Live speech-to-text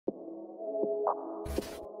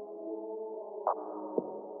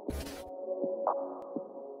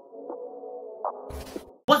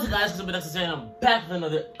What's up, guys? I'm back with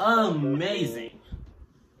another amazing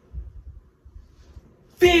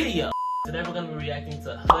video. Today we're going to be reacting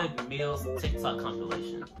to Hood Meals TikTok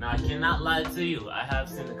compilation. Now I cannot lie to you, I have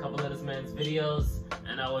seen a couple of this man's videos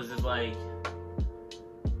and I was just like,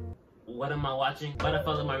 what am I watching? But I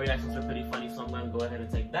felt like my reactions were pretty funny, so I'm going to go ahead and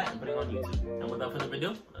take that and put it on YouTube. And without further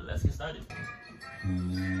ado, let's get started.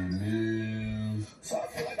 So I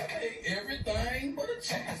feel like I made everything but a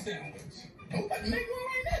chicken sandwich. Nobody make one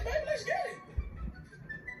like that, baby. Let's get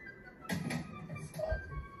it.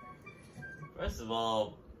 First of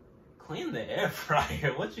all, clean the air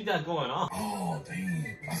fryer. What you got going on? Oh,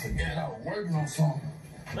 dang. I forgot I was working on something.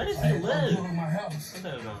 Where does he live? In my house.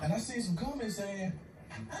 And I seen some comments saying,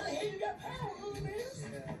 how the hell you got power on this?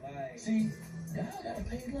 Yeah, see, y'all gotta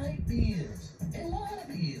pay light bills and water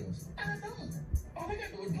bills. I don't. All I got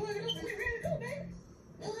to do is plug it up and we ready to go, baby.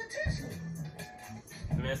 Well, Tesla.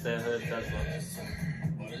 Miss that Hood Tesla. Yes, sir.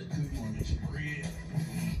 But it's good. You want to get your bread.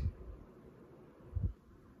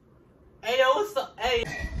 Hey, yo, what's up? Hey.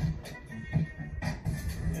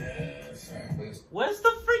 Yes, sir. Where's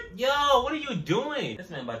the freak? Yo, what are you doing? This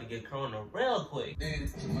man about to get corona real quick. Then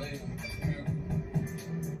it's amazing.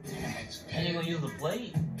 And you gonna use a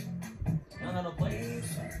plate? You don't got no plate?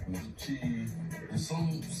 Yes, sir. With some cheese and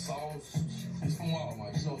some sauce. It's from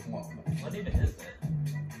Walmart. It's from Walmart. What even is that?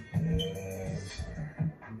 Yes, sir.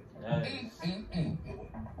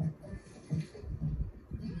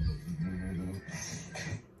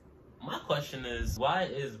 My question is, why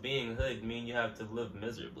is being hood mean you have to live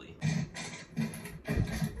miserably?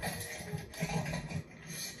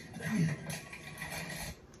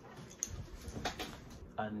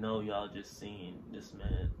 I know y'all just seen this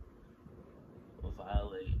man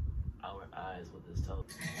violate our eyes with his toe.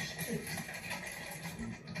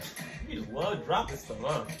 You just love dropping stuff,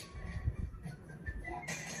 huh?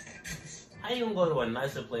 How you gonna go to a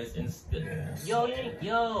nicer place and still... Yo!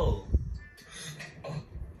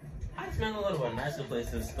 How this man gonna go to a nicer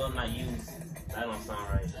place and still not use... That don't sound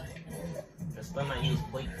right. And still not use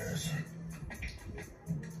plates.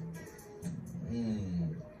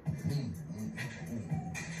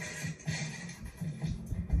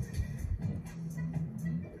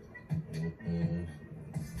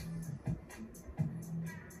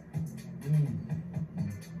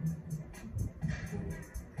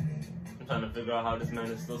 I'm trying to figure out how this man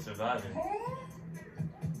is still surviving.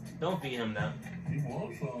 Don't feed him now. He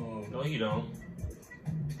wants some. No, you don't.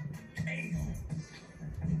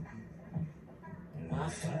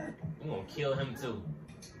 I'm gonna kill him too.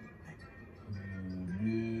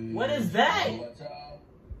 What is that?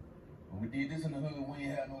 When we did this in the hood, we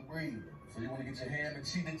ain't had no bread. So you want to get your ham and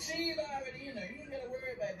cheese. The cheese already in there. You ain't gotta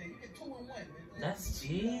worry about that. You get 2 in 1. That's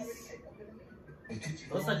cheese?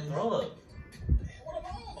 Looks like throw up. What a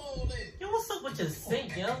long bowl is. Yo, what's up with your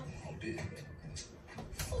sink, yo?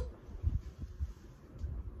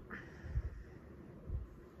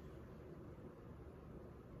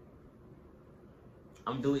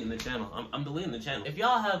 I'm deleting the channel. I'm deleting the channel. If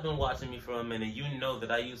y'all have been watching me for a minute, you know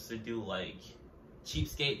that I used to do like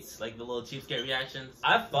cheapskates, like the little cheapskate reactions.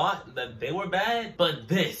 I thought that they were bad, but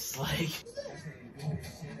this, like...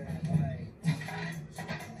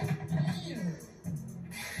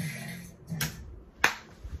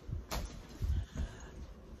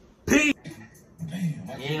 Pee!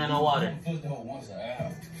 You ain't got no water. Once an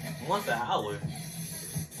hour. Once an hour?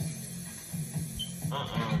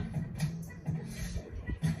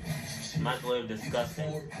 Microwave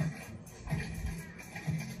disgusting.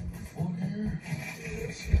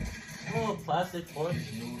 Oh, plastic fork.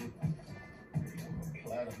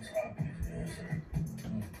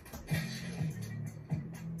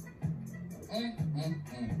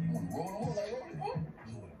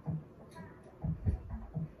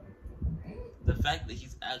 The fact that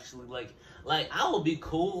he's actually like I would be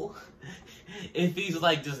cool if he's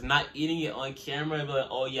like just not eating it on camera and be like,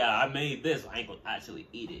 oh yeah, I made this, I ain't gonna actually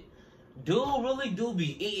eat it. Dude really do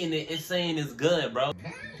be eating it and saying it's good, bro.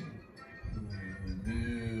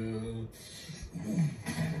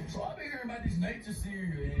 So I be hearing about this nature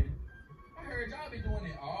cereal, and I heard y'all be doing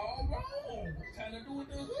it all wrong. It's time to do it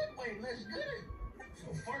the hood way. Let's get it. So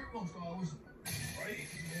first we're gonna start with some bread.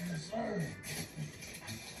 Yes, sir.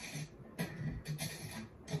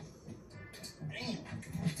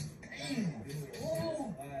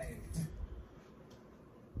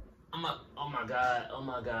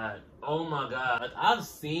 Oh my god. Like, I've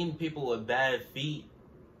seen people with bad feet.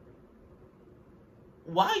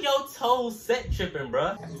 Why your toes set tripping,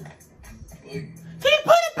 bruh? He put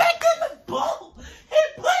it back in the bowl! He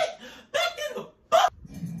put it back in the bowl!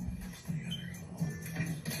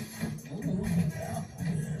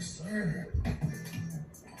 Yes, sir.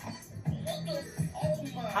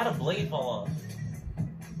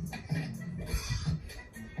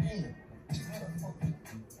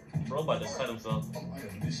 Bro about to cut himself. Oh, I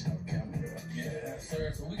got this camera. Yeah,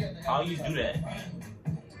 sir. So we got the. How you do that?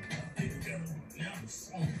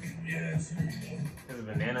 Yes. There's a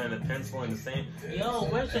banana and a pencil in the same. Yo,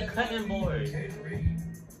 where's your cutting board?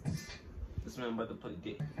 This man about to put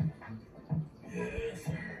dick. Yes,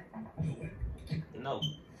 sir. No.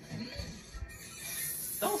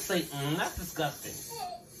 Don't say that's disgusting.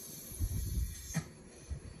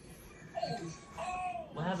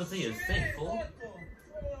 What happened to your sink, fool?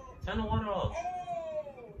 Turn the water off.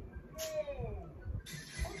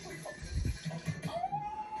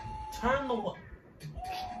 Turn the water.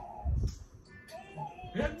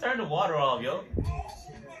 Turn the water off, yo.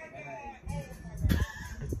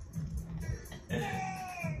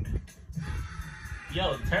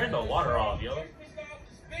 Yo, turn the water off, yo.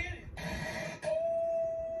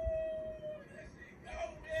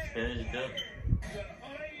 Spinach dip.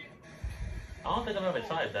 I don't think I've ever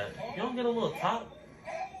tried that. You don't get a little top?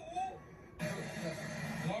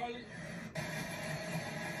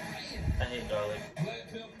 I hate garlic.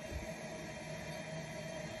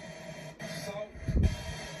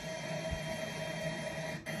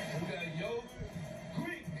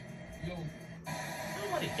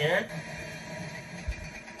 Nobody cares.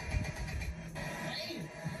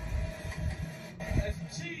 That's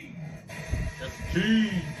cheese.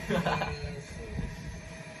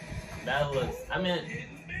 That looks, I mean,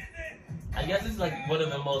 I guess it's like one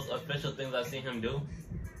of the most official things I've seen him do.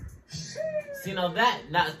 See, now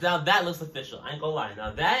that looks official. I ain't gonna lie.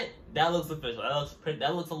 Now that looks official. That looks pretty.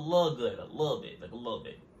 That looks a little good. A little bit. Like a little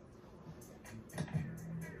bit.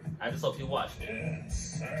 I just hope you watched it.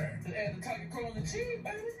 Yes, sir. And the talking corn on the cheese,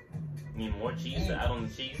 baby. You need more cheese to add on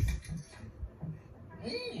the cheese?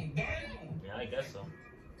 Damn. Yeah, I guess so.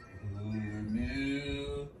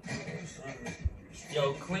 Meal.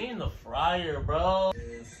 Yo, clean the fryer, bro.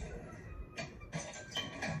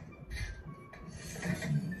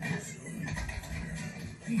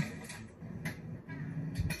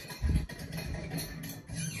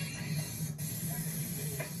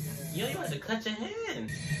 Yo, you had to cut your hand.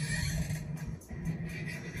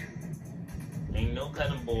 Ain't no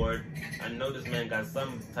cutting board. I know this man got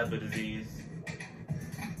some type of disease.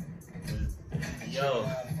 Yo.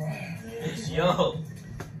 Yo.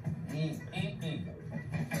 You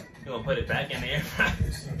gonna put it back in the air fryer?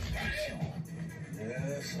 Yes,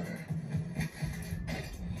 sir.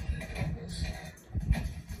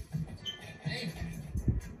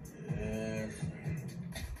 Yes.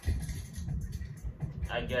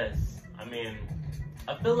 I guess. I mean,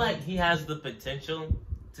 I feel like he has the potential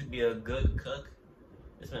to be a good cook.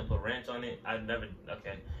 This man put ranch on it. I've never.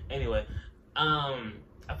 Okay. Anyway, I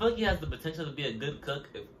feel like he has the potential to be a good cook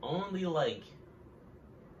if only like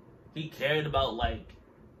he cared about like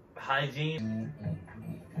hygiene.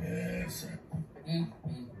 Yes, sir. Yes.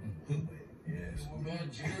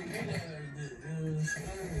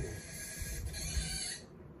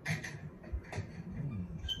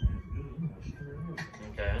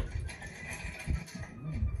 Okay.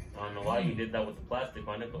 I don't know why you did that with the plastic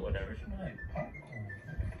on it, but whatever.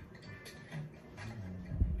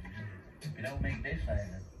 You don't make this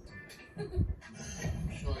either. I'm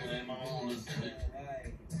sure it ain't my own little trick.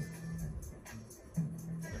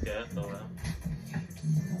 Okay, that's all right.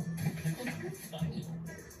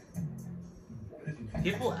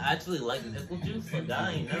 People actually like pickle juice? Like,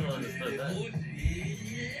 I ain't never understood that.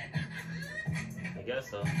 I guess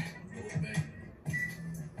so.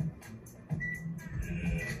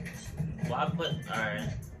 Well, I put, alright.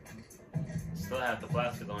 Still have the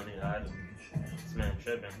plastic on it. This man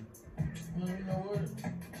tripping. Well, you know what?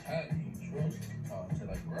 I eat roast to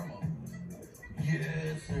like grandma.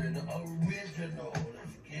 Yes, sir. The original.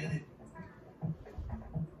 Let's get it.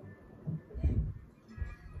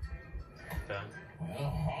 Okay. Well,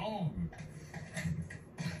 home.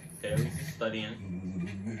 Okay, at least he's studying.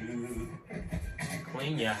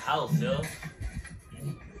 Clean your house, yo.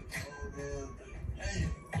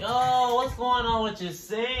 Yo, what's going on with your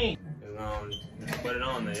sink? Put it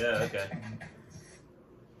on there, yeah, okay.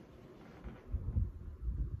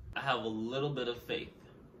 I have a little bit of faith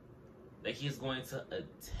that he's going to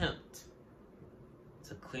attempt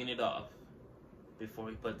to clean it off before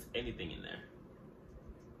he puts anything in there.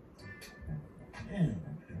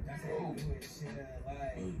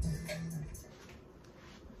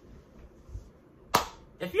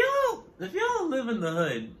 If y'all live in the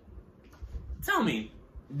hood, tell me,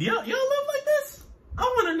 do y'all live like this? I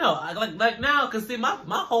want to know. Like now, cause see, my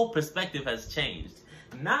whole perspective has changed.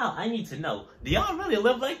 Now I need to know, do y'all really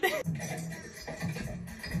live like this?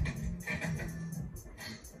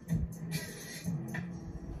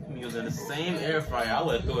 I'm using the same air fryer. I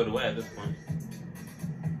would have thrown it away at this point.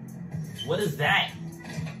 What is that?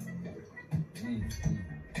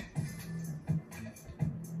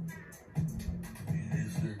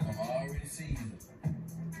 This should come already seasoned.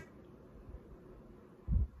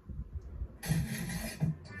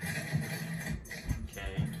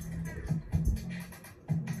 Okay.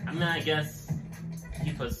 I mean, I guess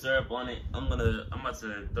he put syrup on it. I'm about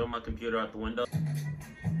to throw my computer out the window.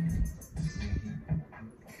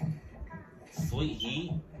 Sweet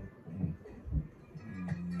heat.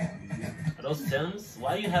 Are those Tims?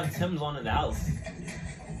 Why do you have Tims on in the house?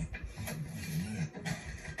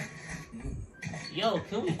 Yo,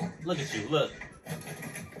 can we look at you? Look.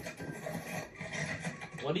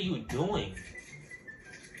 What are you doing?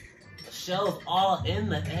 The shell's all in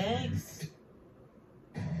the eggs?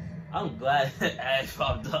 I'm glad the eggs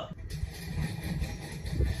popped up.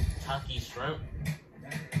 Taki shrimp.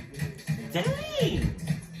 Dang!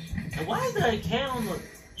 And why is there a can on the...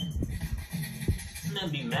 I'm gonna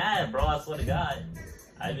be mad, bro. I swear to God.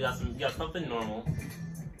 You got something normal.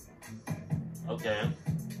 Okay. I'm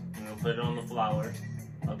gonna put it on the flour.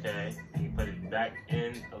 Okay. You put it back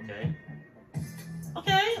in. Okay.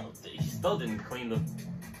 Okay. You still didn't clean the...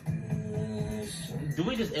 Do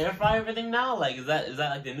we just air fry everything now? Like, is that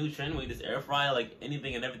like the new trend? We just air fry like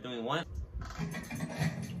anything and everything we want?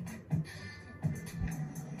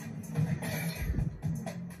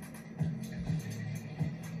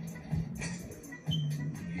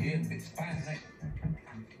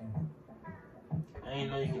 I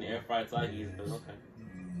didn't know you can air fry Takis, but okay.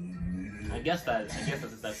 I guess that's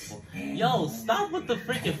acceptable. Yo, stop with the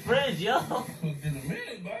freaking fridge, yo. You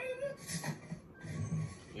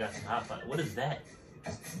got some hot pot. What is that?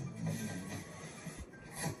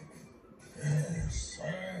 Yes,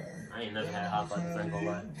 sir. I ain't never had hot pot, I ain't gonna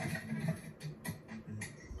lie.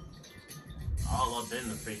 All up in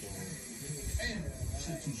the freaking...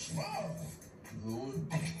 Shit too small.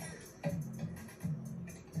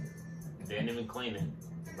 They didn't even clean it,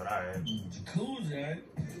 but alright. Jacuzzi, right?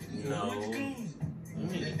 No. You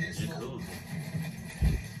mean jacuzzi?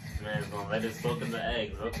 Man's gonna let it soak in the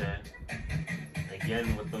eggs, okay.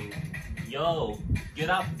 Again with them. Yo, get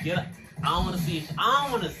up, get up. I don't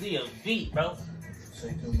wanna see your feet, bro.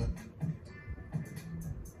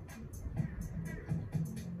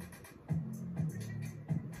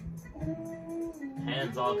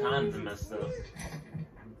 Hands all kinds of messed up.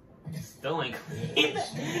 Still ain't clean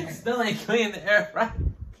the air fryer.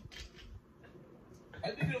 I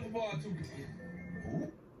did it on the bar too.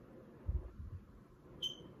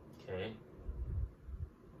 Okay.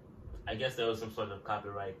 I guess there was some sort of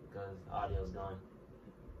copyright because the audio's gone.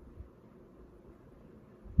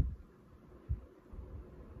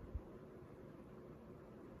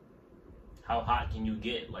 How hot can you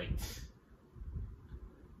get? Like,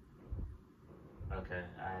 okay,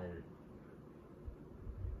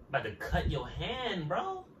 about to cut your hand,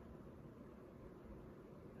 bro.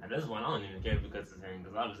 At this one, I don't even care if it cuts his hand,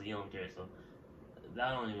 because obviously you don't care, so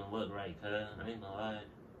that don't even look right, cuz I ain't gonna lie.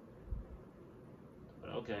 But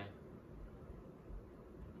okay.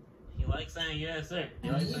 He likes saying yes, sir.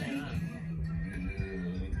 He likes saying that.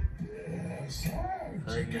 Yes,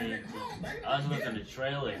 sir. I was looking at the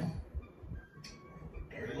trailer.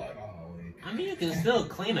 I mean, you can still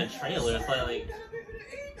clean a trailer. It's like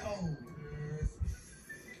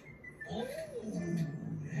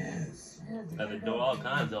got the door all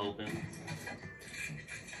kinds of open.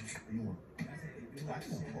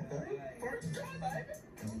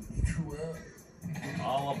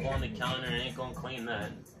 All up on the counter, ain't gonna clean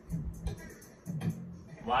that.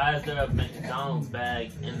 Why is there a McDonald's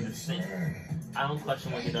bag in the sink? I don't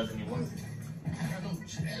question what he does anymore.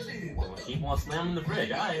 Well, keep on slamming the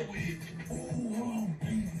fridge, alright.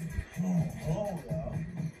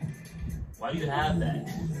 Why do you have that?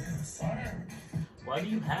 Why do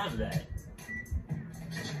you have that?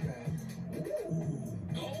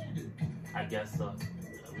 I guess so.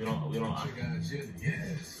 We don't.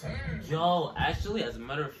 Yo, actually, as a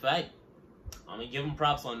matter of fact, I'm gonna give him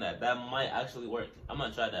props on that. That might actually work. I'm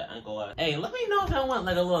gonna try that. I ain't gonna lie. Hey, let me know if I want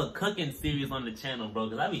like a little cooking series on the channel, bro.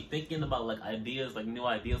 Cause I be thinking about like ideas, like new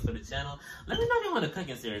ideas for the channel. Let me know if you want a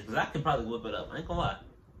cooking series, cause I can probably whip it up. I ain't gonna lie.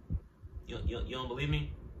 You don't believe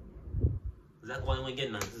me? Exactly why you ain't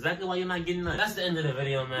getting none. Exactly why you're not getting none. That's the end of the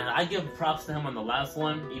video, man. I give props to him on the last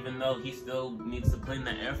one, even though he still needs to clean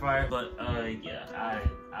the air fryer. But yeah,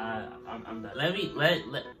 I'm done.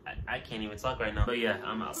 I can't even talk right now. But yeah,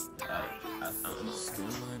 I'm out. I'm out. Still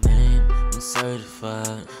my name, I'm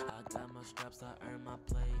certified. I got my straps, I earn my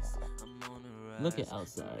place. I'm on the rise. Look at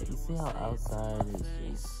outside. You see how outside is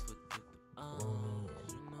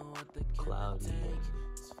just cloudy,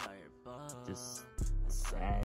 just sad.